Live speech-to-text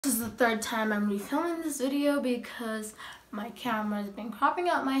This is the third time I'm refilming this video because my camera has been cropping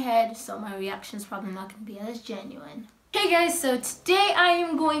out my head, so my reaction is probably not going to be as genuine. Hey guys, so today I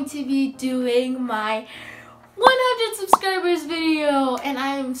am going to be doing my 100 subscribers video, and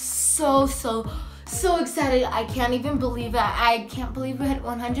I am so excited. I can't even believe it. I can't believe we hit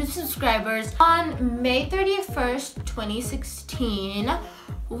 100 subscribers. On May 31st, 2016,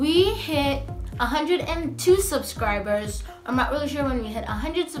 we hit 102 subscribers. I'm not really sure when we hit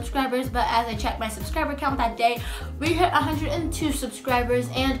 100 subscribers, but as I checked my subscriber count that day, we hit 102 subscribers,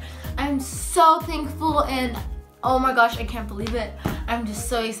 and I'm so thankful, and oh my gosh, I can't believe it. I'm just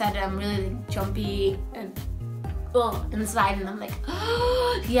so excited. I'm really like, jumpy and inside, and I'm like,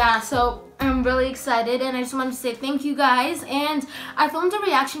 yeah, so I'm really excited, and I just wanted to say thank you guys. And I filmed a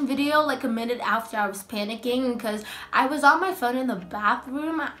reaction video like a minute after I was panicking because I was on my phone in the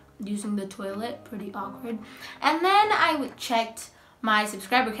bathroom using the toilet, pretty awkward. And then I checked my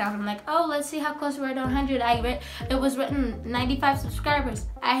subscriber count. I'm like, oh, let's see how close we're to 100. It was written 95 subscribers.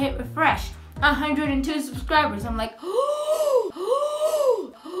 I hit refresh, 102 subscribers. I'm like,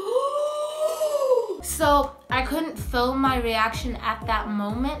 so I couldn't film my reaction at that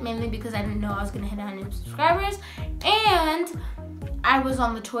moment, mainly because I didn't know I was gonna hit 100 subscribers, and I was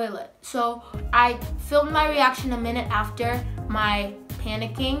on the toilet. So I filmed my reaction a minute after my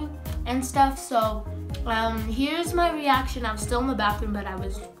panicking and stuff. So here's my reaction. I'm still in the bathroom, but I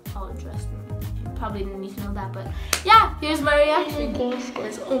was all dressed. You probably didn't need to know that, but yeah, here's my reaction.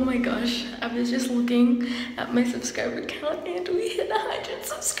 Guys, oh my gosh, I was just looking at my subscriber count and we hit 100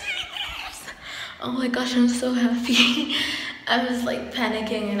 subscribers. Oh my gosh, I'm so happy. I was like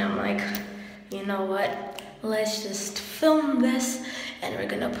panicking, and I'm like, you know what? Let's just film this and we're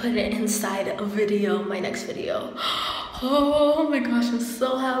gonna put it inside a video, my next video. Oh my gosh, I'm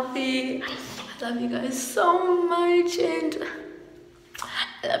so happy. I love you guys so much, and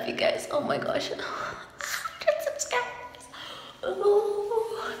I love you guys. Oh my gosh, 100 subscribers.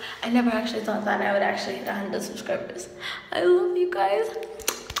 Oh, I never actually thought that I would actually hit 100 subscribers. I love you guys.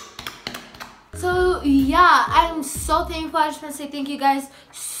 So yeah, I'm so thankful. I just want to say thank you guys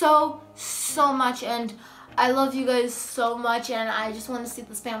so much, and I love you guys so much, and I just want to see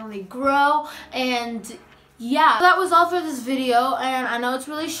this family grow. And yeah, that was all for this video, and I know it's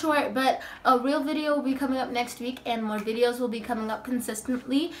really short, but a real video will be coming up next week, and more videos will be coming up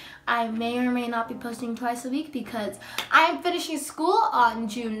consistently. I may or may not be posting twice a week because I'm finishing school on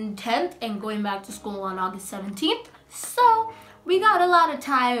June 10th and going back to school on August 17th. So we got a lot of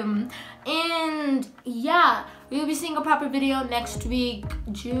time, and yeah, we'll be seeing a proper video next week,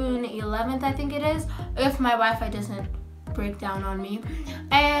 June 11th, I think it is, if my Wi-Fi doesn't break down on me.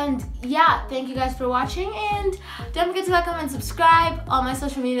 And yeah, thank you guys for watching, and don't forget to like, comment, subscribe. All my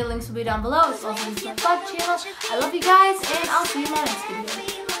social media links will be down below, as well as my vlog channel. I love you guys, and I'll see you in my next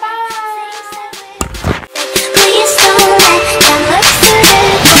video.